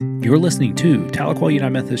You're listening to Tahlequah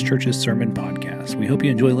United Methodist Church's Sermon Podcast. We hope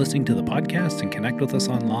you enjoy listening to the podcast and connect with us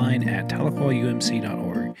online at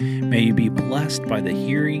tahlequahumc.org. May you be blessed by the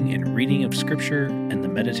hearing and reading of Scripture and the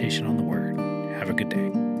meditation on the Word. Have a good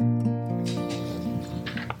day.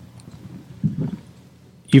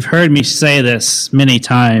 You've heard me say this many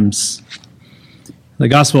times. The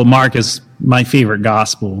Gospel of Mark is my favorite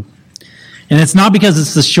gospel. And it's not because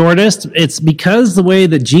it's the shortest, it's because the way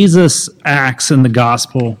that Jesus acts in the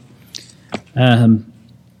gospel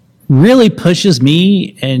really pushes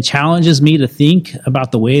me and challenges me to think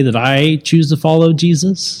about the way that I choose to follow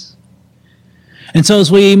Jesus. And so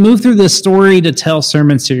as we move through this story to tell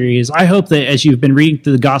sermon series, I hope that as you've been reading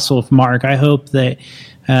through the Gospel of Mark, I hope that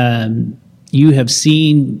you have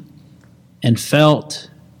seen and felt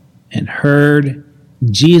and heard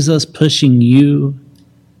Jesus pushing you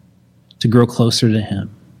to grow closer to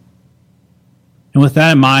him. And with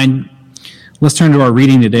that in mind, let's turn to our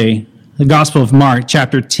reading today. The Gospel of Mark,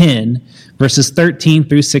 chapter 10, verses 13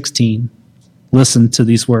 through 16. Listen to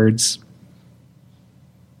these words.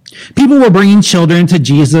 People were bringing children to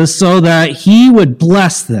Jesus so that he would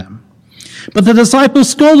bless them. But the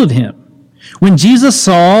disciples scolded him. When Jesus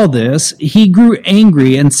saw all this, he grew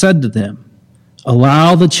angry and said to them,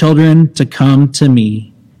 "Allow the children to come to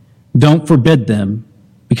me. Don't forbid them,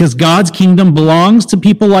 because God's kingdom belongs to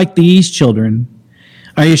people like these children.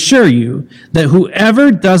 I assure you that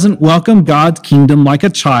whoever doesn't welcome God's kingdom like a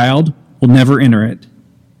child will never enter it."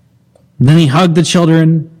 Then he hugged the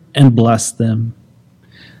children and blessed them.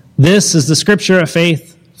 This is the scripture of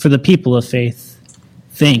faith for the people of faith.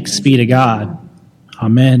 Thanks be to God.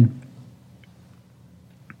 Amen.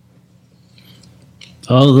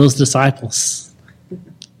 Oh, those disciples.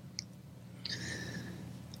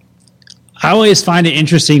 I always find it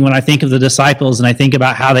interesting when I think of the disciples and I think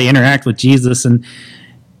about how they interact with Jesus, and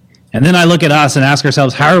then I look at us and ask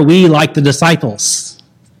ourselves, how are we like the disciples?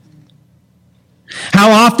 How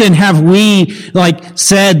often have we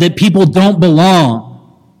said that people don't belong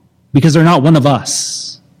because they're not one of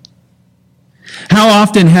us? How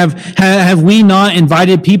often have we not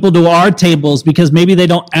invited people to our tables because maybe they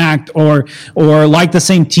don't act or like the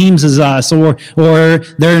same teams as us, or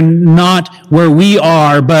they're not where we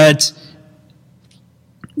are, but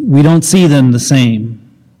we don't see them the same?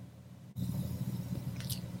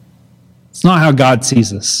 It's not how God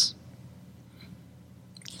sees us.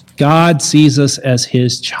 God sees us as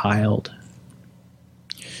his child.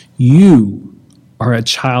 You are a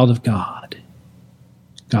child of God.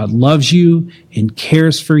 God loves you and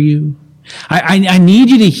cares for you. I need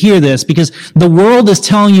you to hear this because the world is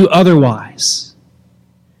telling you otherwise.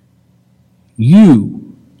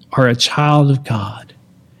 You are a child of God,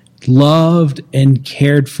 loved and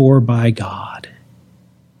cared for by God.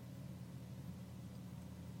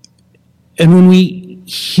 And when we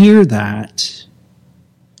hear that,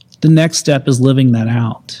 the next step is living that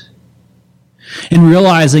out and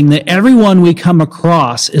realizing that everyone we come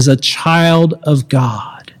across is a child of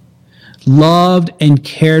God, loved and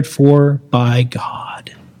cared for by God.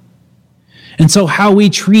 And so how we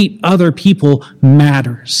treat other people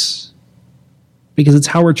matters because it's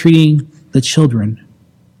how we're treating the children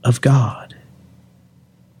of God.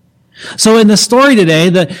 So in the story today,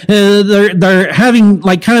 they're having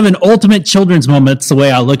kind of an ultimate children's moment. It's the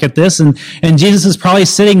way I look at this. And Jesus is probably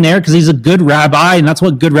sitting there because he's a good rabbi, and that's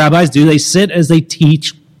what good rabbis do. They sit as they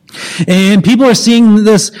teach. And people are seeing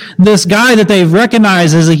this guy that they've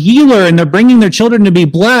recognized as a healer, and they're bringing their children to be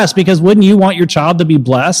blessed because wouldn't you want your child to be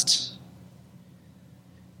blessed?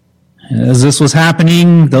 As this was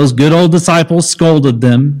happening, those good old disciples scolded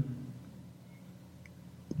them.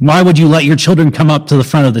 Why would you let your children come up to the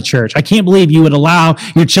front of the church? I can't believe you would allow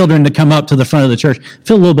your children to come up to the front of the church. I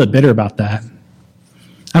feel a little bit bitter about that.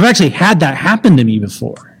 I've actually had that happen to me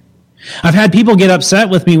before. I've had people get upset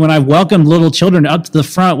with me when I've welcomed little children up to the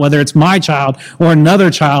front, whether it's my child or another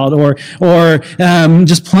child or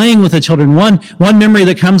just playing with the children. One memory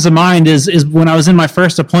that comes to mind is when I was in my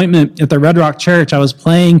first appointment at the Red Rock Church. I was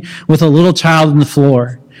playing with a little child on the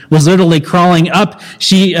floor. Was literally crawling up.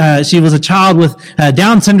 She was a child with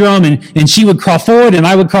Down syndrome, and she would crawl forward, and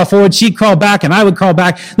I would crawl forward. She'd crawl back, and I would crawl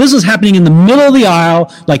back. This was happening in the middle of the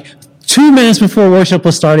aisle, 2 minutes before worship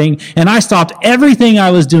was starting, and I stopped everything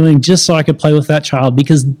I was doing just so I could play with that child,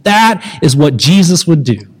 because that is what Jesus would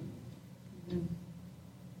do.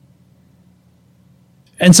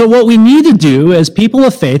 And so what we need to do as people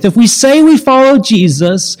of faith, if we say we follow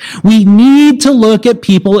Jesus, we need to look at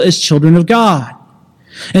people as children of God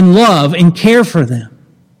and love and care for them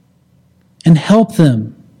and help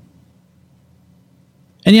them.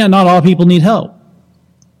 And yeah, not all people need help,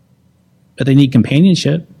 but they need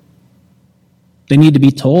companionship. They need to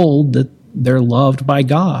be told that they're loved by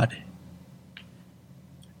God.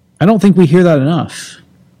 I don't think we hear that enough.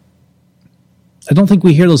 I don't think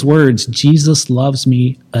we hear those words, Jesus loves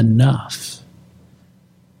me, enough.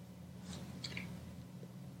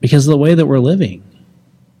 Because of the way that we're living.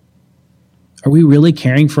 Are we really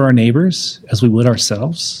caring for our neighbors as we would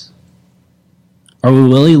ourselves? Are we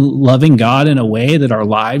really loving God in a way that our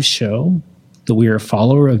lives show that we are a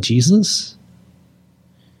follower of Jesus?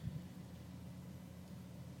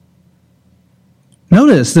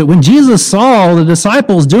 Notice that when Jesus saw the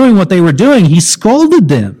disciples doing what they were doing, he scolded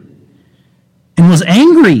them and was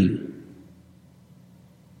angry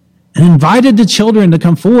and invited the children to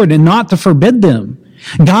come forward and not to forbid them.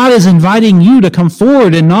 God is inviting you to come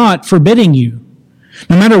forward and not forbidding you.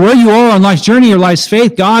 No matter where you are on life's journey or life's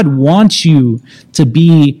faith, God wants you to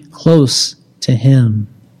be close to him.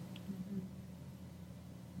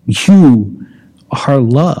 You are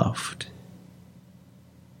loved.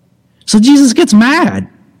 So Jesus gets mad.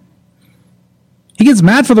 He gets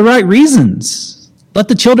mad for the right reasons. Let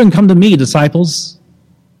the children come to me, disciples.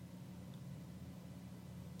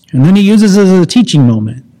 And then he uses it as a teaching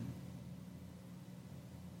moment.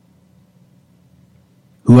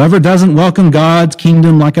 Whoever doesn't welcome God's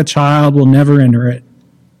kingdom like a child will never enter it.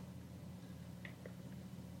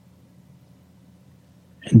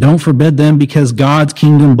 And don't forbid them, because God's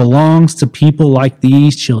kingdom belongs to people like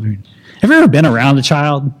these children. Have you ever been around a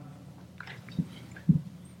child?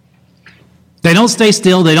 They don't stay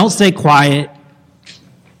still. They don't stay quiet.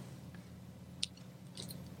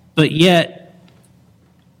 But yet,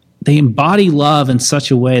 they embody love in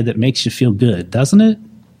such a way that makes you feel good, doesn't it?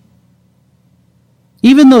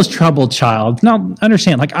 Even those troubled child. Now,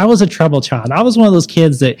 understand, like I was a troubled child. I was one of those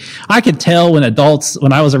kids that I could tell when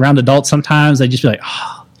I was around adults, sometimes they'd just be like,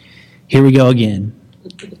 oh, here we go again.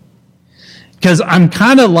 Because I'm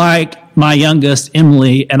kind of like my youngest,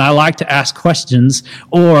 Emily, and I like to ask questions,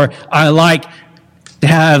 or I like to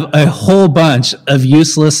have a whole bunch of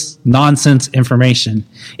useless nonsense information.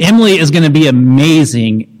 Emily is going to be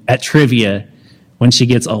amazing at trivia when she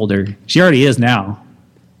gets older. She already is now.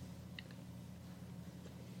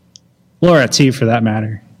 Laura, too, for that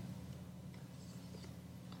matter.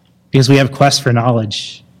 Because we have quest for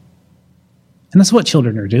knowledge. And that's what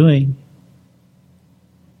children are doing.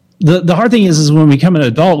 The hard thing is when we become an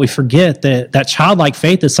adult, we forget that childlike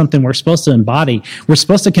faith is something we're supposed to embody. We're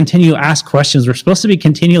supposed to continue to ask questions. We're supposed to be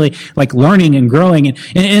continually like learning and growing. And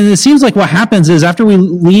it seems like what happens is after we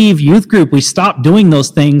leave youth group, we stop doing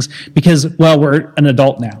those things because, well, we're an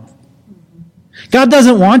adult now. God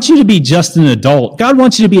doesn't want you to be just an adult. God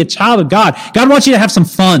wants you to be a child of God. God wants you to have some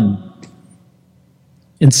fun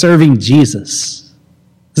in serving Jesus.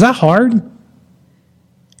 Is that hard?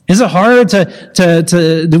 Is it hard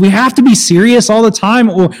do we have to be serious all the time?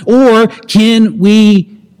 Or can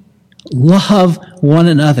we love one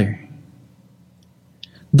another?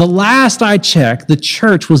 The last I checked, the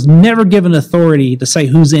church was never given authority to say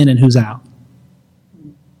who's in and who's out.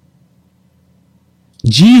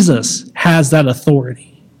 Jesus has that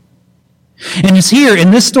authority. And it's here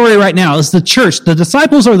in this story right now, is the church. The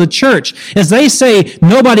disciples are the church. As they say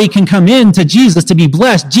nobody can come in to Jesus to be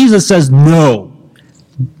blessed, Jesus says no.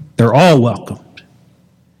 They're all welcomed.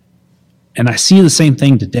 And I see the same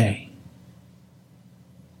thing today.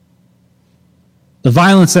 The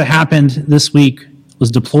violence that happened this week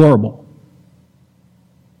was deplorable.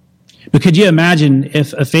 But could you imagine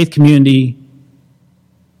if a faith community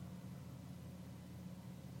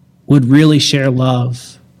would really share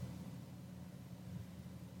love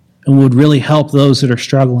and would really help those that are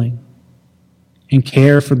struggling and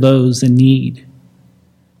care for those in need,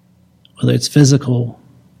 whether it's physical,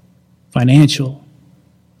 financial,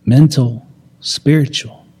 mental,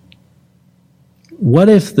 spiritual? What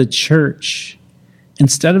if the church,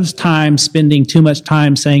 instead of spending too much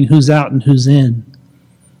time saying who's out and who's in,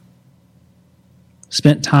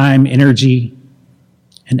 spent time, energy,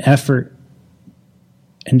 and effort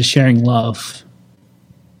into sharing love?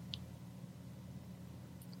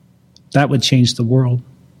 That would change the world.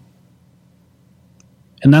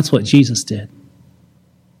 And that's what Jesus did.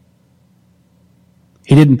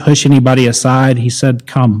 He didn't push anybody aside. He said,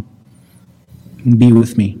 come and be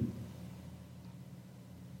with me.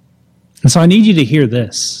 And so I need you to hear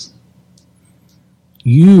this.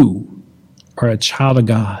 You are a child of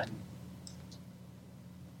God.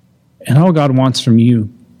 And all God wants from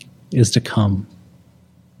you is to come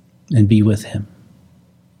and be with him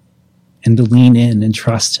and to lean in and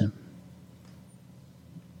trust him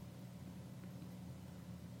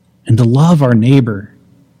and to love our neighbor.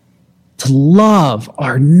 To love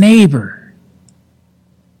our neighbor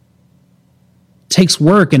takes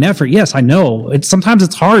work and effort. Yes, I know. Sometimes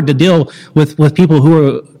it's hard to deal with people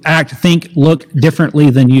who act, think, look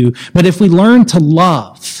differently than you. But if we learn to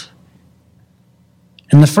love,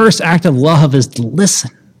 and the first act of love is to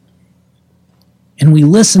listen, and we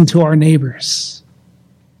listen to our neighbors,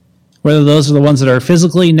 whether those are the ones that are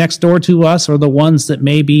physically next door to us or the ones that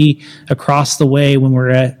may be across the way when we're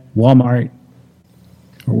at Walmart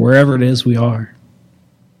or wherever it is we are.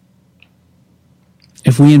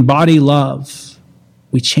 If we embody love,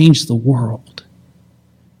 we change the world.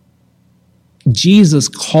 Jesus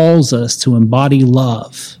calls us to embody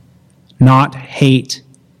love, not hate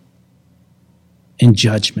and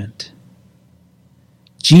judgment.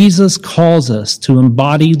 Jesus calls us to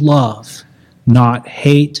embody love, not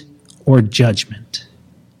hate or judgment.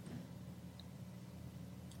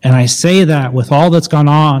 And I say that with all that's gone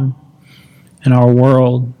on in our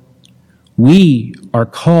world, we are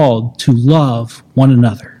called to love one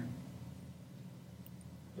another.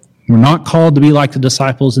 We're not called to be like the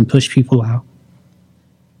disciples and push people out.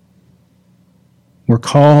 We're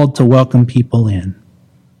called to welcome people in.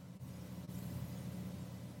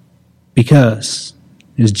 Because,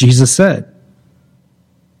 as Jesus said,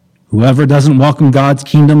 whoever doesn't welcome God's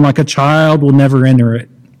kingdom like a child will never enter it.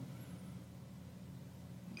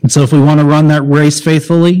 And so if we want to run that race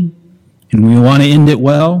faithfully and we want to end it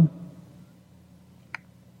well,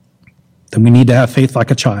 then we need to have faith like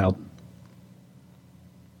a child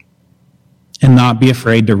and not be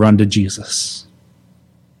afraid to run to Jesus,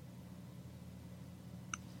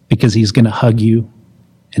 because he's going to hug you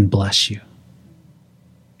and bless you.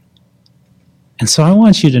 And so I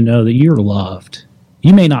want you to know that you're loved.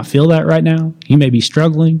 You may not feel that right now. You may be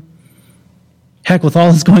struggling. Heck, with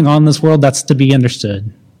all that's going on in this world, that's to be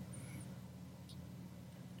understood.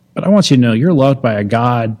 But I want you to know you're loved by a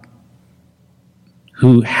God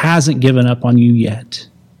who hasn't given up on you yet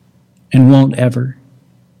and won't ever.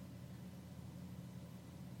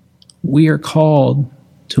 We are called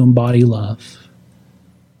to embody love.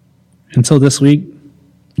 And so this week,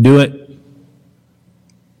 do it.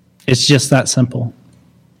 It's just that simple.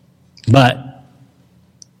 But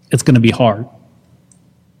it's going to be hard.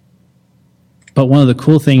 But one of the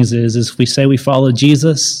cool things is if we say we follow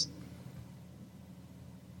Jesus,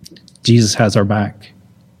 Jesus has our back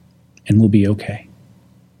and we'll be okay.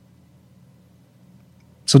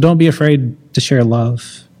 So don't be afraid to share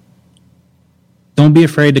love. Don't be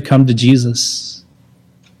afraid to come to Jesus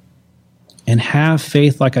and have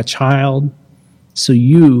faith like a child so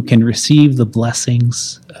you can receive the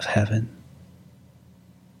blessings of heaven.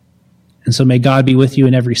 And so may God be with you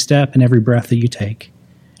in every step and every breath that you take.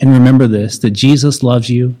 And remember this, that Jesus loves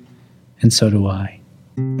you, and so do I.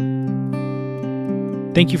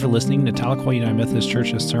 Thank you for listening to Tahlequah United Methodist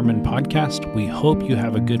Church's Sermon Podcast. We hope you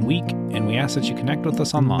have a good week, and we ask that you connect with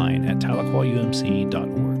us online at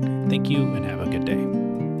tahlequahumc.org. Thank you, and have a good day.